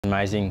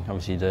amazing,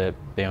 obviously, to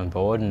be on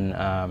board and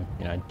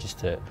you know, just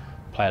to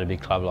play at a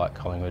big club like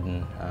Collingwood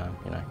and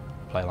you know,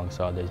 play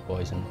alongside these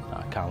boys, and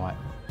I can't wait.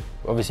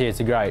 Obviously, it's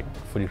a great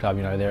footy club.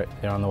 You know, they're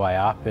on the way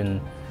up,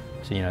 and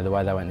so you know the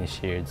way they went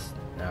this year, it's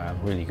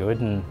really good,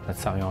 and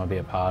that's something I want to be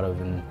a part of.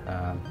 And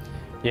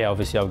yeah,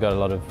 obviously, I've got a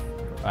lot of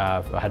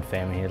I had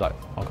family here, like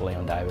Uncle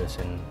Leon Davis,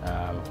 and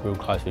real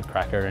close with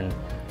Cracker, and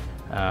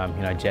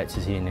you know, Jets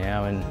is here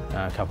now, and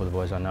a couple of the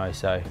boys I know.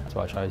 So that's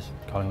why I chose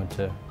Collingwood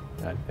to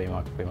be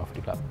my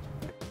footy club.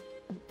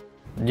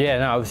 Yeah,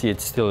 no, obviously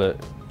it's still a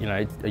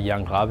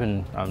young club,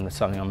 and it's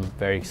something I'm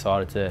very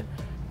excited to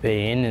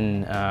be in,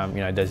 and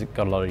you know, there's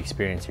got a lot of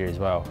experience here as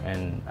well,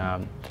 and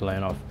to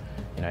learn off,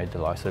 you know, the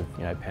likes of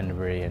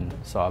Pendlebury and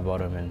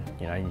Sidebottom, and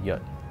you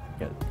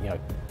got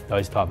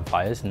those type of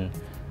players, and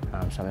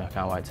something I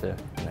can't wait to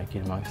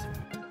get amongst.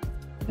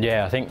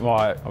 Yeah, I think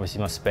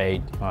obviously my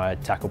speed, my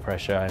tackle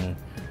pressure, and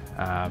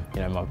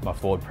my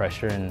forward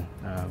pressure, and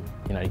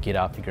to get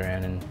up the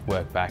ground and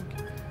work back,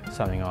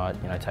 something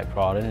I take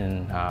pride in,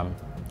 and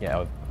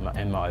yeah,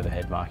 and my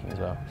overhead marking as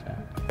well. So.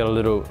 Got a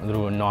little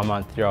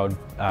 9-month-old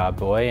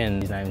boy,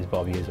 and his name is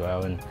Bobby as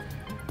well, and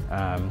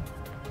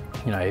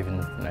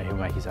he'll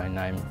make his own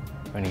name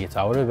when he gets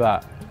older.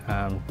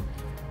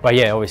 But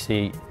yeah,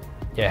 obviously,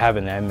 yeah,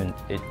 having them, and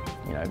it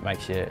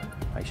makes you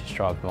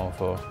strive more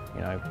for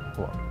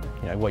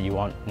what you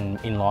want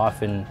in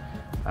life, and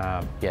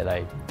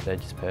yeah, they're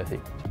just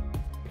perfect.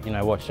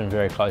 Watched them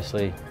very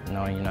closely,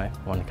 knowing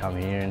want to come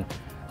here, and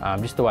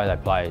just the way they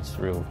play, it's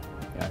real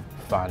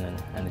fun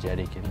and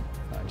energetic, and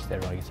just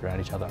everyone gets around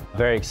each other.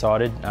 Very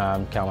excited,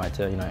 can't wait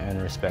to earn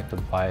the respect of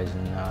the players,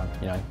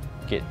 and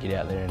get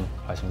out there and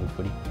play some good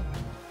footy.